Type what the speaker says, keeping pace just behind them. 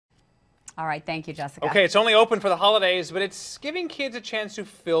All right, thank you, Jessica. Okay, it's only open for the holidays, but it's giving kids a chance to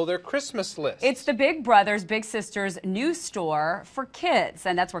fill their Christmas list. It's the Big Brothers Big Sisters new store for kids,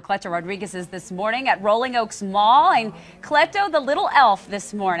 and that's where Cleto Rodriguez is this morning at Rolling Oaks Mall. And Cleto, the little elf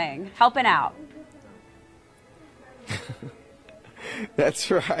this morning, helping out. That's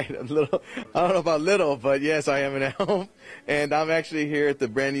right. A little, I don't know about little, but yes, I am an elf. And I'm actually here at the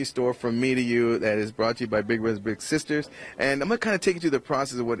brand new store From Me to You that is brought to you by Big Brothers Big Sisters. And I'm going to kind of take you through the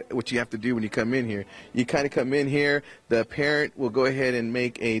process of what you have to do when you come in here. You kind of come in here, the parent will go ahead and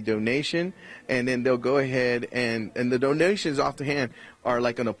make a donation, and then they'll go ahead and the donations off the hand are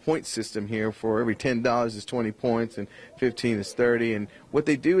like on a point system here. For every $10 is 20 points and 15 is 30. And what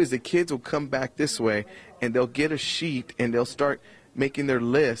they do is the kids will come back this way and they'll get a sheet and they'll start making their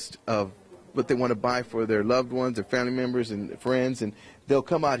list of what they want to buy for their loved ones, their family members and friends, and they'll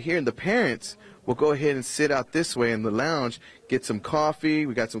come out here and the parents will go ahead and sit out this way in the lounge, get some coffee.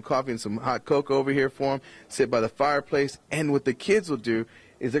 We got some coffee and some hot cocoa over here for them, sit by the fireplace, and what the kids will do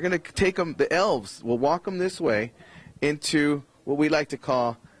is they're going to take them, the elves will walk them this way into what we like to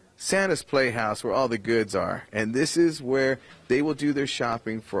call Santa's Playhouse, where all the goods are. And this is where they will do their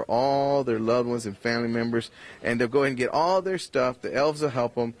shopping for all their loved ones and family members. And they'll go ahead and get all their stuff. The elves will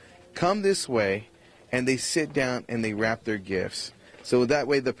help them come this way, and they sit down and they wrap their gifts. So that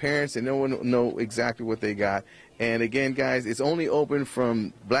way the parents and no one will know exactly what they got. And again, guys, it's only open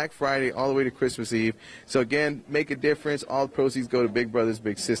from Black Friday all the way to Christmas Eve. So again, make a difference. All the proceeds go to Big Brothers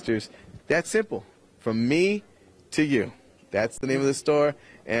Big Sisters. That's simple. From me to you. That's the name of the store,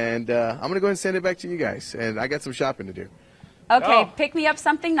 and I'm going to go ahead and send it back to you guys, and I got some shopping to do. Okay, pick me up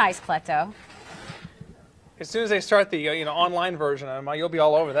something nice, Cleto. As soon as they start the online version, you'll be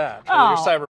all over that. Oh. Your cyber